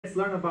Let's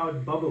learn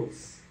about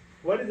bubbles.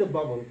 What is a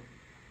bubble?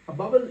 A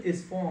bubble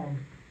is formed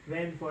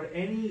when for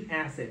any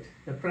asset,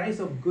 the price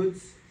of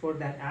goods for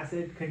that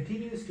asset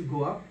continues to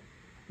go up,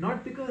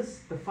 not because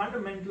the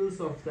fundamentals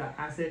of the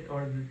asset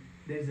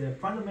there's a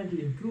fundamental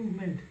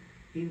improvement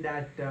in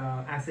that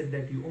asset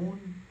that you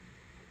own,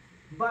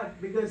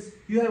 but because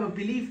you have a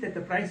belief that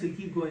the price will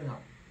keep going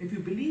up. If you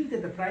believe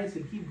that the price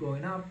will keep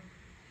going up,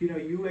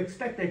 you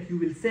expect that you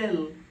will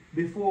sell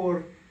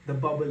before the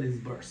bubble is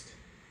burst.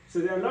 So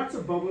there are lots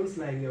of bubbles,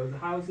 like there was the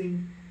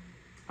housing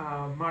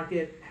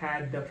market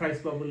had the price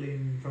bubble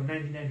from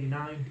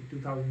 1999 to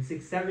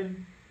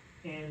 2006-07,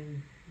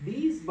 and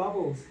these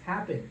bubbles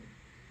happen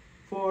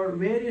for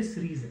various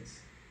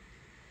reasons.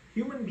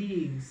 Human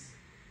beings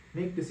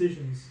make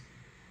decisions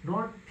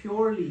not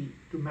purely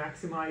to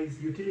maximize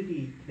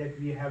utility that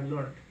we have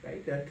learned,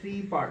 right? There are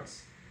three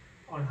parts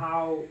on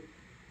how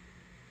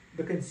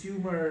the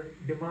consumer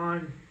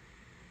demand,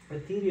 the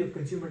theory of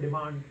consumer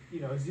demand,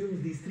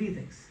 assumes these three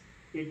things.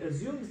 It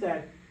assumes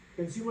that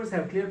consumers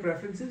have clear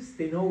preferences.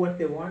 They know what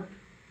they want.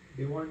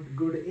 They want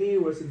good A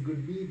versus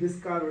good B, this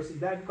car versus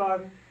that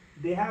car.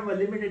 They have a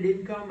limited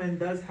income and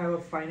thus have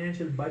a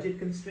financial budget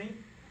constraint.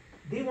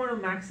 They want to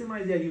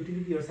maximize their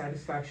utility or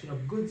satisfaction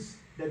of goods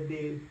that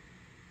they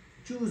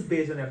choose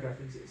based on their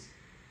preferences.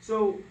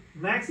 So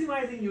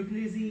maximizing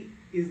utility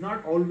is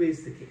not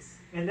always the case.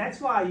 And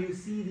that's why you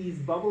see these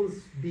bubbles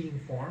being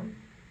formed,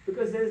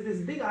 because there's this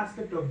big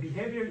aspect of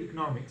behavioral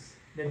economics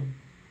that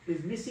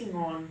is missing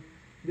on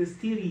this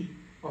theory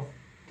of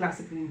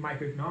classical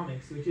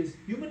microeconomics, which is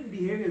human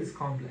behavior is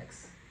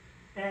complex.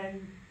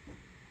 And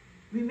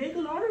we make a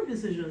lot of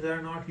decisions that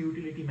are not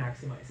utility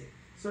maximizing.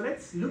 So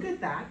let's look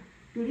at that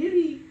to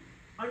really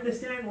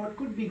understand what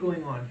could be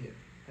going on here,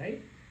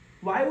 right?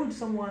 Why would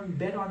someone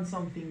bet on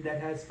something that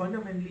has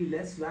fundamentally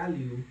less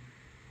value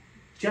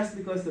just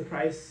because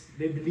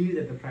they believe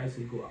that the price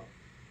will go up,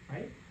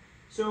 right?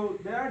 So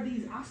there are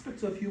these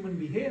aspects of human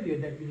behavior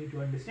that we need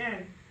to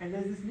understand, and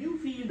there's this new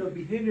field of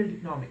behavioral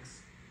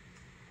economics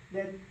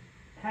that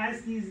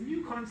has these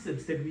new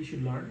concepts that we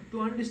should learn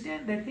to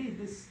understand that, hey,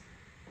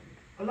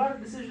 a lot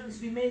of decisions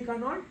we make are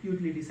not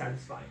utility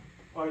satisfying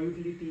or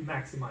utility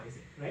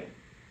maximizing, right?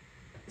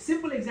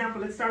 Simple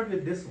example, let's start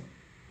with this one,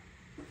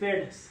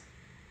 fairness.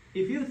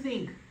 If you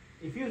think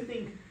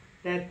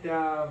that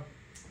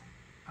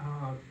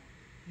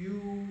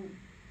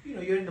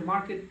you're in the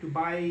market to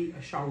buy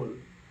a shovel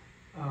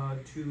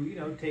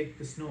to take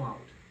the snow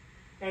out,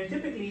 and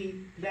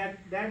typically that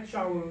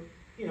shovel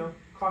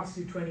costs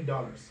you $20.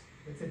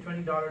 Let's say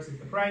 $20 is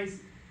the price,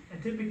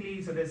 and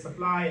typically, so there's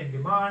supply and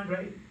demand,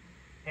 right?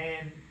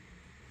 And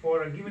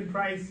for a given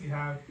price, you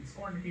have this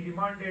quantity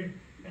demanded,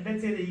 and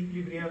let's say the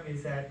equilibrium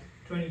is at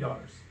 $20.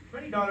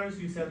 $20,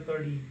 you sell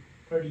 30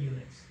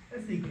 units.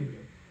 That's the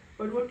equilibrium.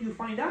 But what you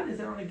find out is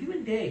that on a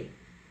given day,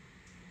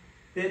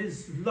 there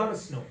is a lot of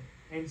snow.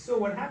 And so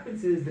what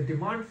happens is the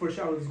demand for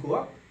shovels go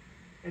up,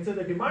 and so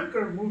the demand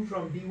curve moved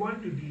from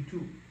D1 to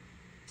D2.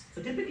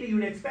 So typically, you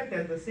would expect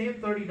that the same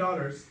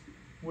 $30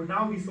 would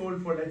now be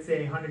sold for, let's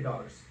say, $100,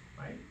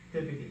 right?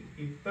 Typically,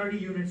 if 30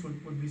 units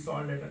would be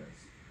sold at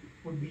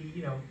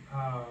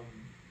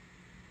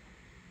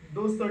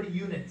those 30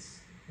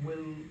 units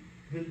will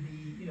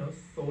be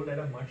sold at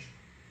a much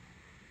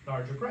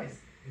larger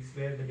price. It's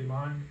where the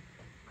demand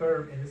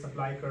curve and the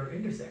supply curve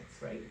intersects,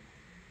 right?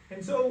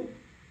 And so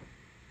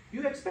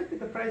you expect that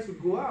the price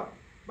would go up,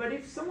 but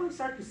if someone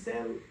started to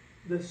sell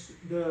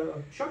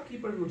the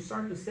shopkeeper would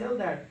start to sell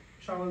that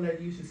shovel that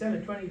used to sell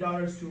at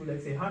 $20 to,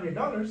 let's say,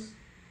 $100,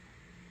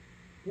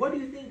 what do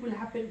you think will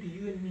happen to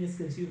you and me as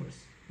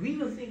consumers? We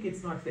will think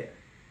it's not fair,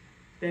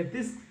 that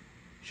this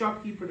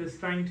shopkeeper is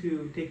trying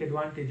to take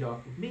advantage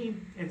of me,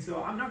 and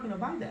so I'm not going to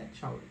buy that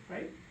shovel,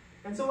 right?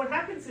 And so what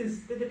happens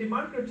is that the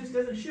demand curve just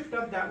doesn't shift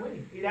up that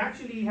way. It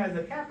actually has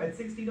a cap at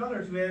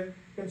 $60 where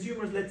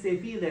consumers, let's say,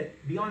 feel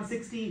that beyond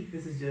 60,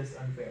 this is just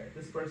unfair.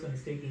 This person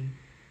is taking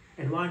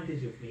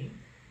advantage of me.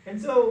 And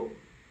so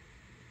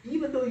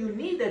even though you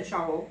need that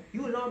shovel,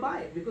 you will not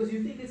buy it because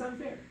you think it's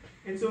unfair.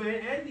 And so,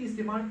 and these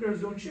demand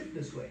curves don't shift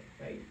this way,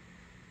 right?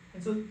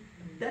 And so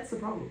that's the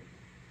problem.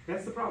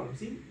 That's the problem.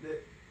 See,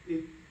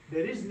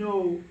 there is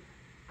no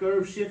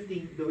curve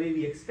shifting the way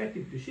we expect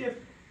it to shift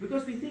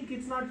because we think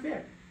it's not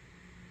fair.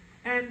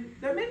 And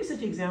there are many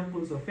such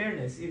examples of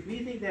fairness. If we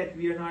think that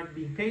we are not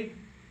being paid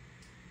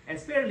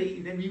as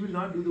fairly, then we will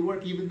not do the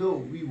work even though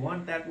we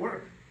want that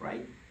work,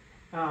 right?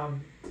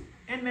 And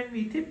when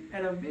we tip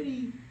at a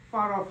very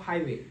far off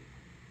highway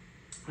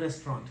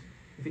restaurant,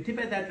 if we tip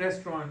at that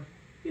restaurant,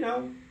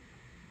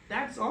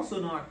 that's also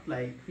not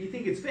like, we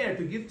think it's fair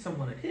to give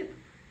someone a tip,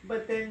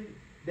 but then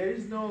there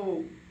is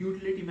no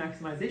utility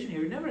maximization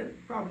here. You're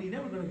probably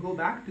never going to go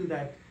back to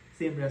that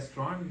same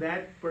restaurant.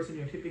 That person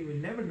you're tipping will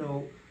never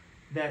know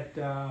that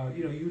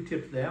you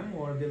tipped them,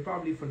 or they'll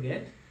probably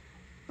forget.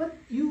 But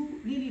you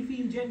really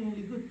feel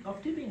genuinely good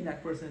of tipping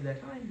that person at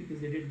that time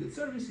because they did good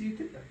service, so you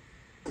tip them.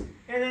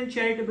 And then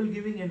charitable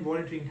giving and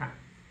volunteering time.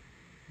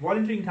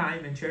 Volunteering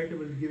time and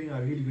charitable giving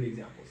are really good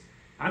examples.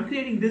 I'm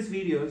creating these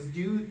videos.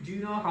 Do you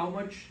know how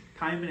much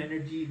time and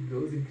energy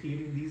goes in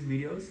creating these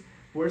videos?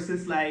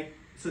 Versus like,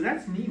 so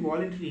that's me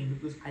volunteering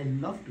because I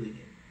love doing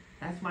it.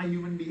 That's my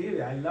human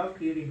behavior. I love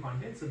creating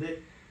content so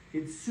that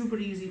it's super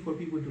easy for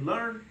people to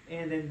learn,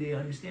 and then they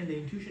understand the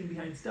intuition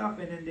behind stuff,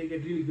 and then they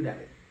get really good at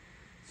it.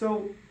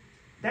 So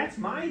that's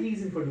my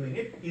reason for doing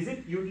it. Is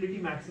it utility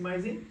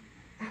maximizing?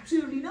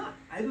 Absolutely not.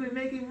 I will be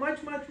making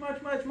much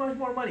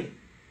more money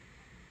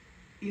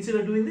instead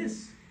of doing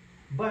this.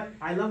 But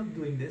I love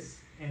doing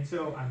this, and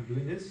so I'm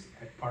doing this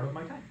as part of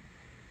my time.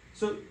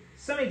 So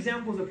some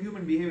examples of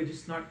human behavior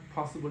just not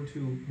possible to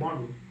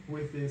model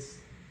with this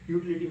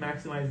utility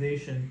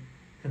maximization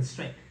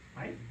constraint,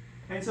 right?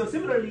 And so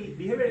similarly,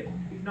 behavioral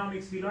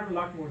economics, we learn a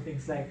lot more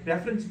things like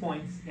reference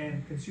points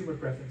and consumer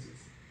preferences.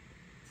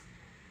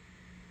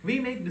 We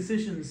make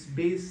decisions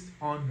based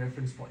on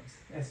reference points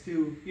as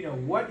to,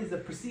 what is the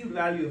perceived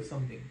value of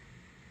something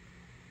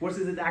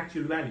versus its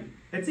actual value.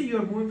 Let's say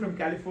you're moving from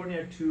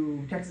California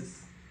to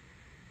Texas.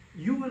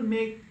 You will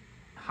make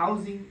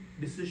housing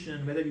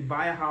decision, whether you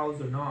buy a house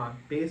or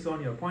not, based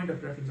on your point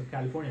of reference of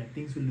California.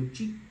 Things will look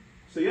cheap.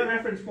 So your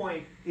reference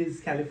point is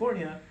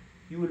California.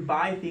 You will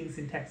buy things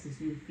in Texas.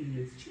 You will feel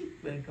it's cheap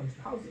when it comes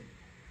to housing.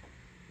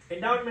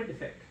 Endowment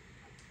effect.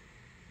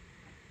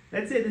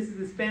 Let's say this is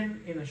this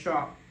pen in a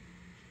shop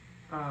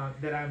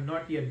that I have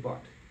not yet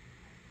bought,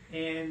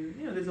 and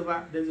there's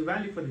a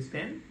value for this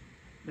pen.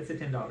 Let's say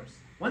 $10.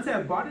 Once I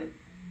have bought it,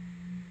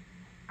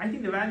 I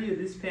think the value of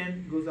this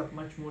pen goes up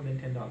much more than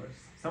 $10.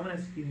 Someone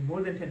has to give me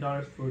more than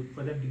 $10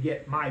 for them to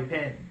get my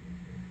pen.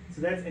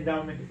 So that's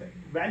endowment effect.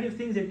 Value of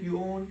things that you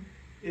own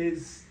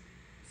is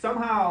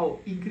somehow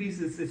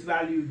increases its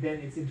value than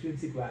its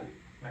intrinsic value,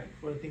 right?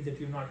 For the things that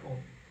you not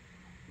own.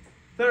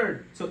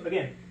 Third, so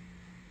again,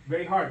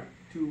 very hard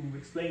to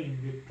explain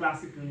with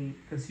classical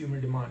consumer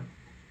demand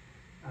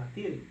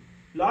theory.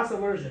 Loss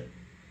aversion.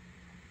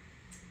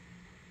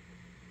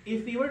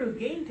 If we were to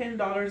gain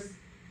 $10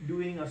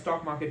 doing a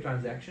stock market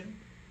transaction,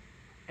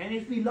 and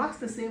if we lost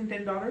the same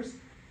 $10,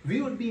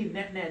 we would be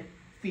net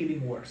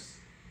feeling worse.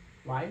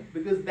 Why?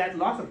 Because that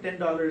loss of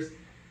 $10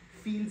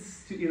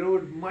 feels to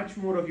erode much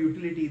more of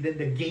utility than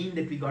the gain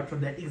that we got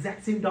from that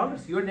exact same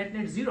dollars. You're net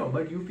zero,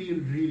 but you feel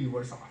really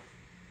worse off.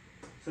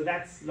 So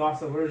that's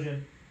loss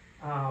aversion.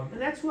 And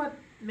that's what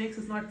makes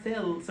us not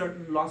sell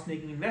certain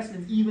loss-making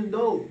investments, even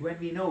though when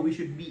we know we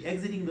should be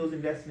exiting those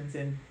investments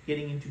and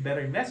getting into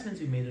better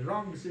investments, we made a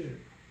wrong decision.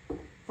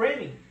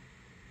 Framing.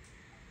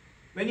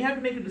 When you have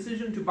to make a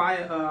decision to buy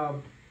a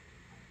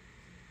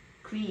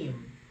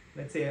cream,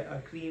 let's say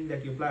a cream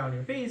that you apply on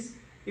your face,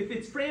 if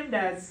it's framed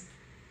as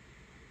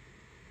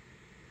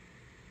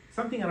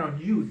something around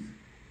youth,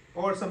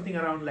 or something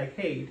around like,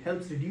 hey, it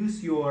helps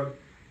reduce your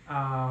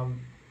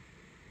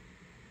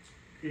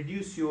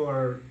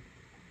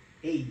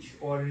age,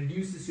 or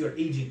reduces your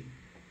aging,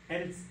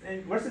 and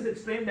versus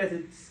it's framed as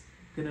it's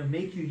gonna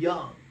make you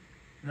young.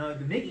 Now,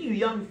 the making you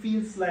young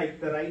feels like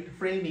the right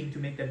framing to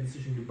make that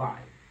decision to buy.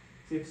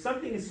 So if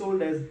something is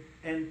sold as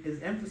and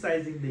is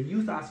emphasizing the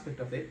youth aspect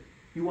of it,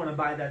 you want to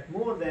buy that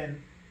more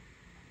than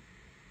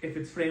if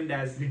it's framed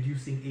as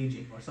reducing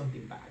aging or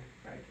something bad,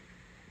 right?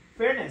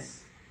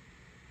 Fairness.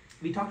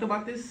 We talked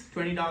about this.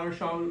 $20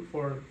 shawl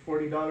for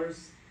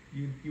 $40.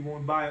 You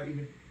won't buy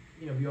even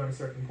beyond a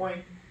certain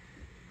point.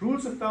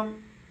 Rules of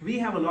thumb. We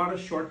have a lot of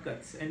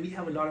shortcuts and we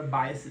have a lot of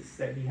biases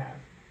that we have.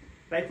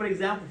 Like for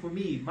example, for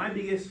me, my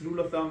biggest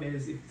rule of thumb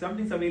is if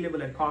something's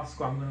available at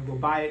Costco, I'm going to go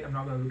buy it. I'm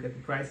not going to look at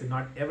the price and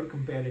not ever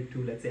compare it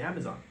to, let's say,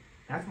 Amazon.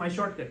 That's my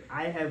shortcut.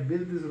 I have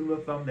built this rule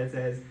of thumb that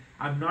says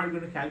I'm not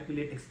going to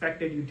calculate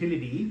expected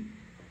utility.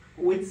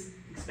 With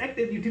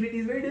expected utility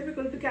is very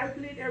difficult to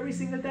calculate every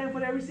single time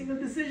for every single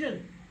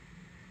decision.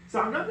 So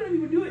I'm not going to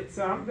even do it.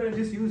 So I'm going to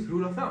just use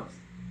rule of thumbs.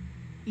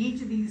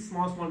 Each of these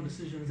small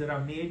decisions that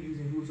are made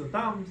using rules of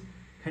thumbs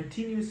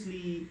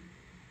continuously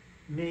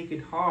make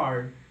it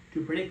hard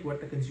to predict what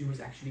the consumer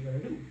is actually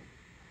going to do.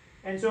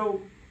 And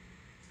so,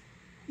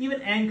 even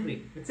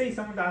anchoring. Let's say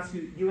someone asks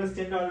you, give us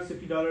 $10,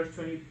 $50,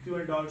 $20,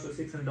 $200, or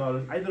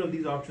 $600, either of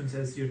these options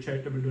as your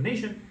charitable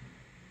donation,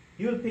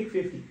 you'll pick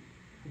 50.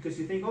 Because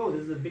you think, oh,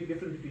 there's a big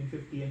difference between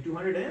 50 and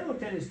 200, and oh,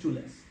 10 is too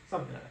less,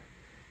 something like that.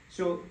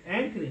 So,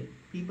 anchoring.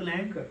 People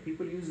anchor.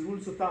 People use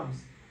rules of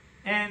thumbs.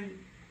 And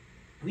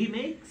we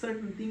make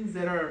certain things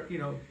that are,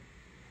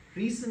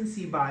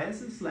 recency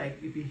biases, like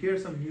if you hear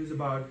some news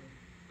about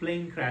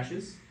plane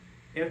crashes,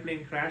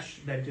 airplane crash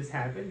that just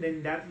happened,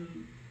 then that will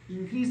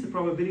increase the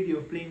probability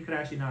of plane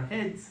crash in our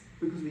heads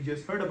because we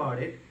just heard about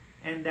it,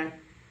 and that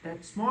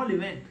small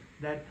event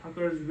that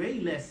occurs way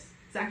less,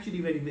 it's actually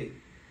very big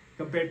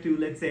compared to,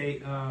 let's say,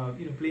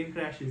 plane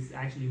crash is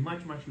actually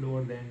much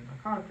lower than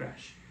a car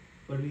crash.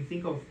 But we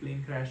think of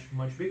plane crash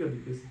much bigger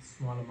because it's a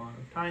small amount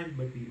of time,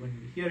 but when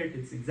we hear it,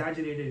 it's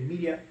exaggerated in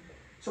media.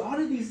 So all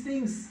of these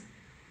things,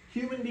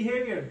 human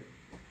behavior,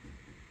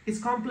 it's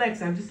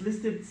complex. I've just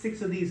listed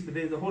 6 of these, but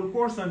there's a whole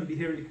course on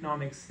behavioral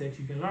economics that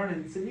you can learn,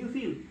 and it's a new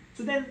field.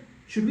 So then,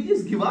 should we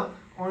just give up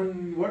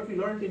on what we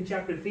learned in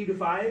chapter 3 to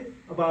 5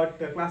 about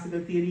the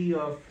classical theory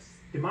of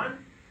demand?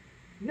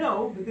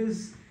 No,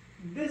 because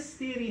this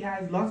theory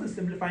has lots of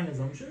simplifying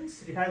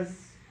assumptions. It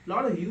has a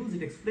lot of use,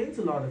 it explains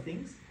a lot of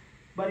things,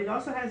 but it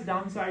also has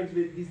downsides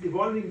with this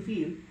evolving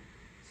field.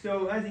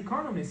 So as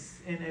economists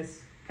and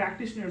as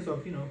practitioners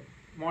of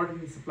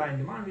modern supply and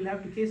demand, we'll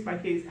have to case by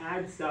case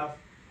add stuff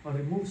or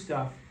remove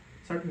stuff,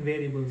 certain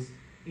variables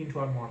into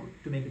our model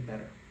to make it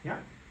better. Yeah,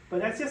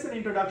 but that's just an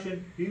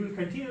introduction. We will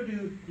continue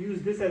to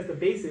use this as the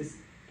basis,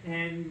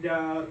 and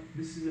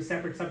this is a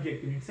separate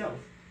subject in itself,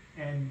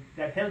 and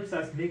that helps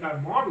us make our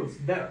models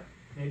better.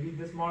 Maybe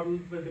this model,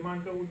 the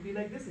demand curve would be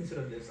like this instead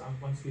of this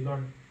once we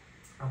learn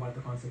about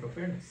the concept of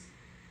fairness.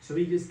 So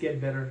we just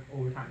get better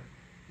over time.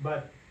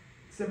 But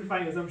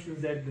simplifying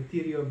assumptions that the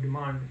theory of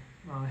demand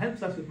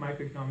helps us with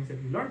microeconomics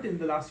that we learned in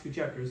the last few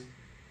chapters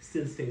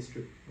still stays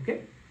true.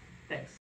 Okay? Thanks.